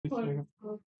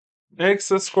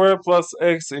X squared plus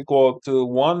x equal to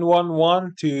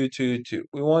 111,222.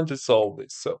 We want to solve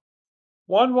this. So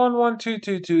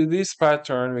 111,222, this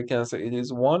pattern, we can say it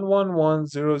is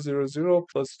 111,000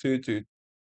 plus 22.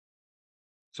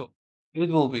 So it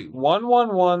will be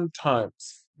 111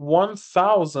 times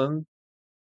 1,000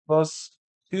 plus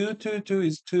 222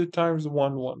 is 2 times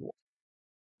 111.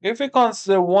 If we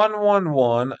consider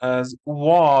 111 as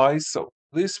y, so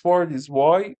this part is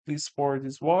y, this part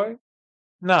is y.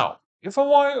 Now, if I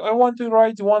want to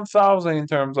write 1000 in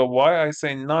terms of y, I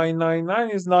say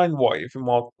 999 is 9y if you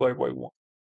multiply by 1.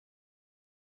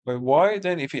 By y,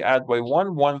 then if you add by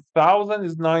 1, 1000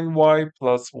 is 9y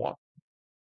plus 1.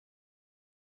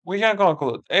 We can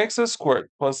calculate x squared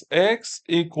plus x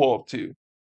equal to,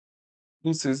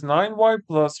 this is 9y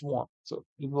plus 1. So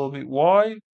it will be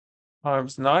y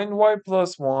times 9y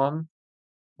plus 1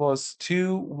 plus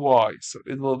 2y. So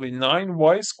it will be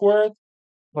 9y squared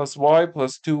plus y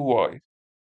plus 2y,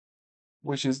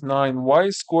 which is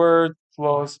 9y squared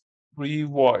plus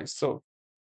 3y. So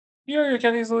here you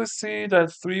can easily see that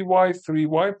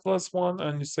 3y plus 1,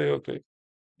 and you say, okay,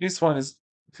 this one is,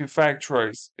 if you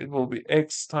factorize, it will be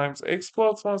x times x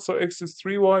plus 1, so x is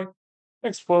 3y,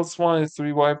 x plus 1 is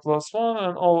 3y plus 1,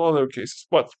 and all other cases.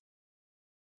 But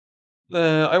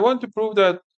I want to prove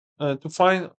that to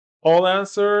find all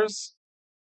answers,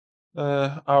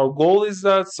 our goal is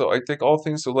that, so I take all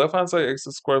things to left hand side, x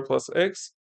squared plus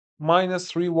x minus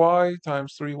 3y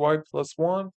times 3y plus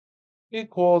 1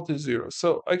 equal to 0.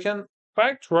 So I can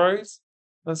factorize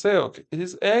and say, okay, it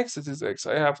is x, it is x.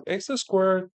 I have x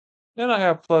squared, then I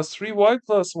have plus 3y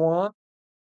plus 1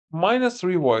 minus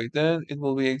 3y. Then it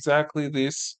will be exactly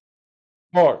this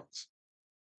part.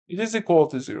 It is equal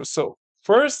to 0. So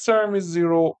first term is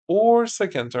 0 or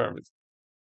second term is 0.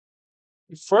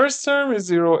 If first term is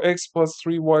 0, x plus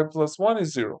 3y plus 1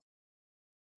 is 0.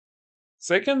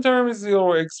 Second term is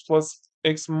 0, x plus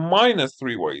x minus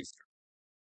 3y is 0.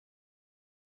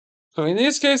 So in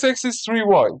this case, x is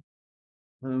 3y.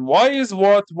 And y is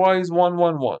what? Y is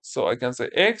 111. So I can say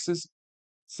x is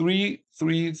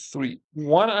 333.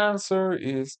 One answer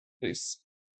is this.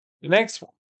 The next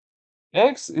one.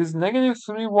 X is negative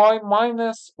 3y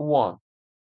minus 1.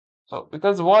 So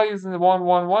because y is in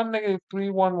 111, negative 3,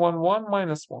 111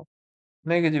 minus 1.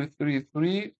 Negative 3,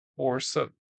 3, 4,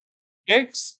 7.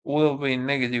 X will be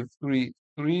negative 3,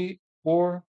 3,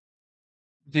 4.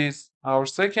 This is our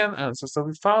second answer. So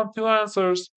we found two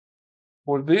answers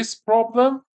for this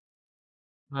problem.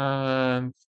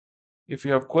 And if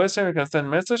you have questions, you can send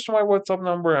message to my WhatsApp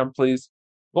number. And please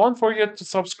don't forget to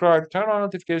subscribe, turn on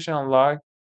notification, and like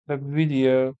the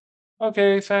video.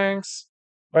 Okay, thanks.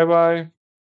 Bye bye.